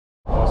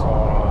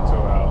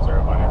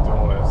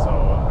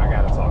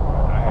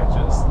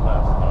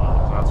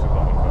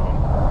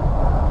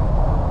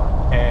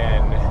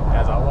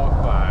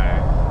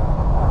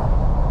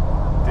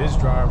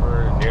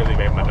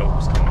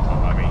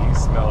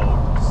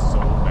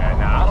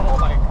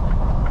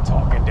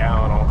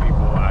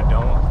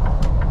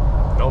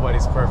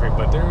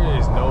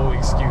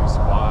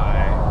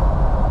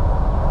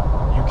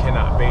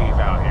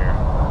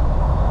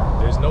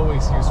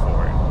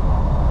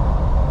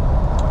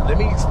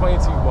explain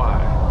to you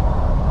why.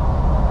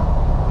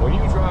 When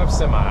you drive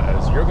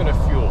semis, you're gonna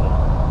fuel.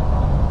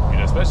 You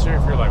know, especially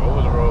if you're like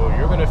over the road,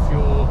 you're gonna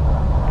fuel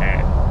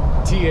at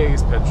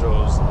TAs,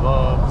 Petros,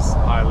 Loves,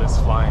 Pilots,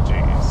 Flying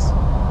J's.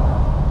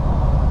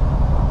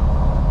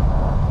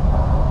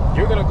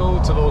 You're gonna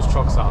go to those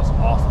truck stops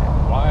often.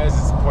 Why is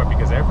this important?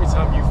 Because every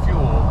time you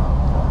fuel,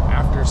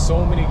 after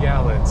so many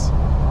gallons,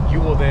 you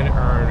will then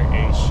earn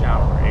a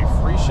shower, a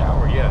free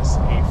shower. Yes,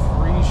 a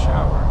free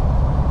shower.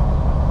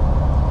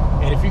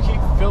 And if you keep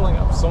filling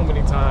up so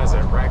many times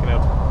and racking up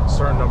a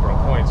certain number of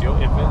points,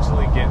 you'll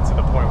eventually get to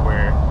the point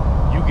where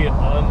you get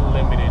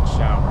unlimited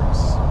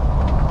showers.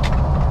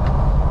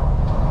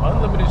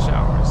 Unlimited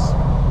showers.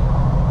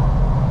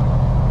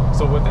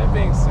 So with that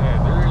being said,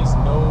 there is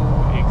no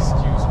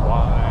excuse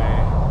why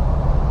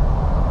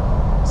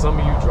some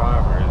of you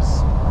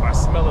drivers are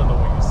smelling the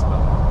way you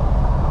smell.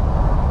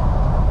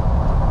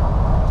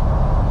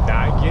 Now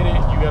I get it,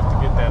 you have to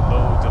get that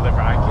load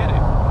delivered. I get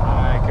it.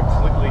 I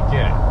completely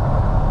get it.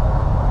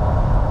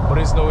 But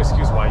it's no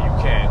excuse why you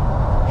can't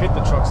hit the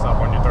truck stop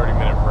on your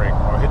 30-minute break,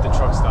 or hit the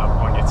truck stop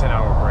on your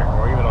 10-hour break,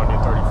 or even on your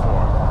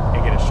 34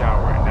 and get a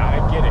shower. Now I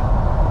get it.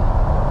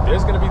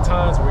 There's gonna be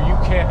times where you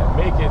can't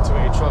make it to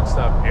a truck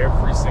stop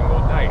every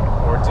single night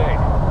or day.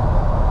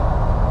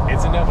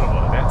 It's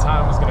inevitable. That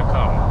time is gonna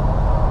come.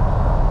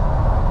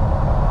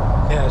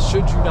 Now,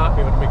 should you not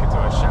be able to make it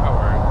to a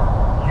shower,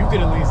 you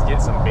could at least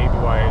get some baby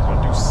wipes or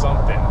do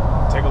something.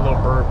 Take a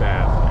little bird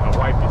bath, you know,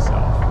 wipe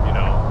yourself, you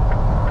know.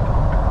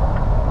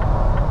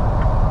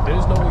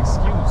 There's no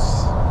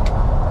excuse.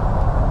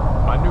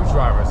 My new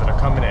drivers that are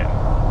coming in,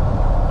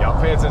 y'all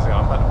pay attention.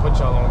 I'm about to put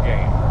y'all on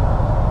game.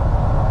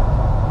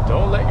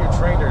 Don't let your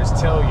trainers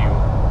tell you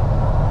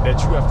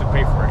that you have to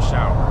pay for a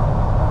shower.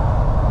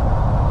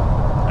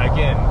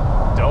 Again,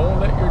 don't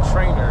let your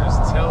trainers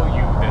tell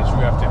you that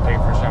you have to pay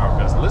for a shower.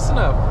 Because listen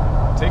up,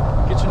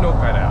 get your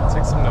notepad out,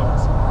 take some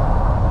notes.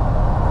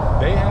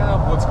 They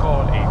have what's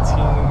called a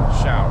team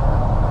shower.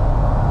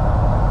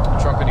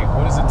 Truckity,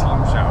 what is a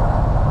team shower?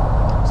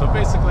 So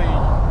basically,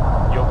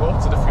 you'll go up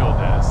to the fuel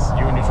desk,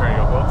 you and your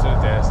trainer, you'll go up to the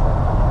desk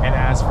and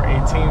ask for a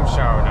team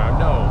shower. Now,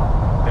 no,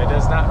 that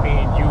does not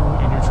mean you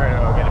and your trainer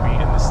are going to be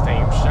in the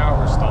same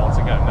shower stall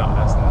together. No,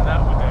 that's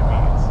not what that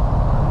means.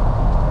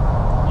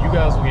 You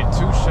guys will get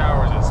 2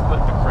 showers and split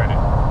the credit.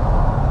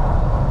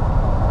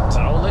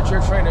 So don't let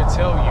your trainer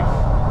tell you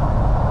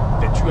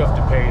that you have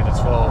to pay the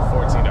 12,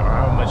 14, or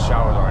how much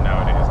showers are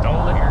nowadays.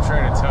 Don't let your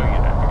trainer tell you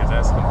that, because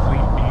that's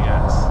complete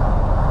BS.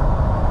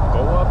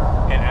 Go up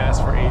and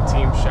ask for a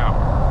team shower.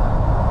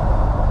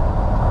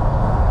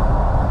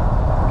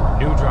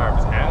 New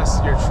drivers,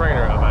 ask your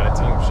trainer about a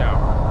team shower.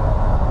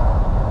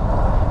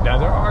 Now,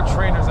 there are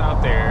trainers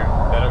out there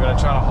that are going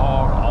to try to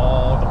hog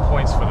all the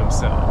points for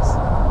themselves.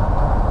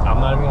 I'm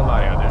not even going to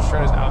lie to you. There's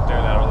trainers out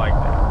there that are like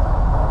that.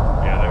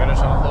 Yeah, they're going to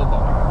try to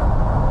lowball you.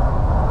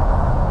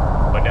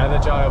 But now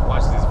that y'all have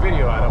watched this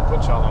video, I don't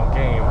put y'all on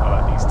game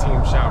about these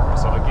team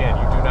showers. So again,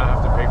 you do not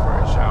have to pay for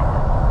a shower.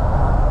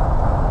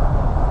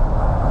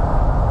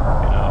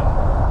 You know,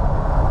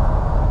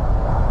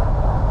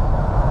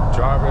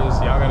 drivers,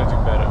 y'all got to do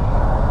better.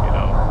 You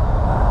know,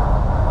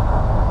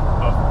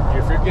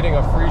 if you're getting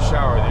a free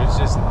shower, there's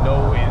just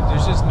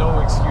no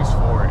excuse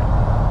for it.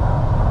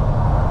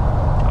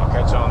 I'll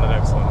catch y'all on the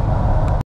next one.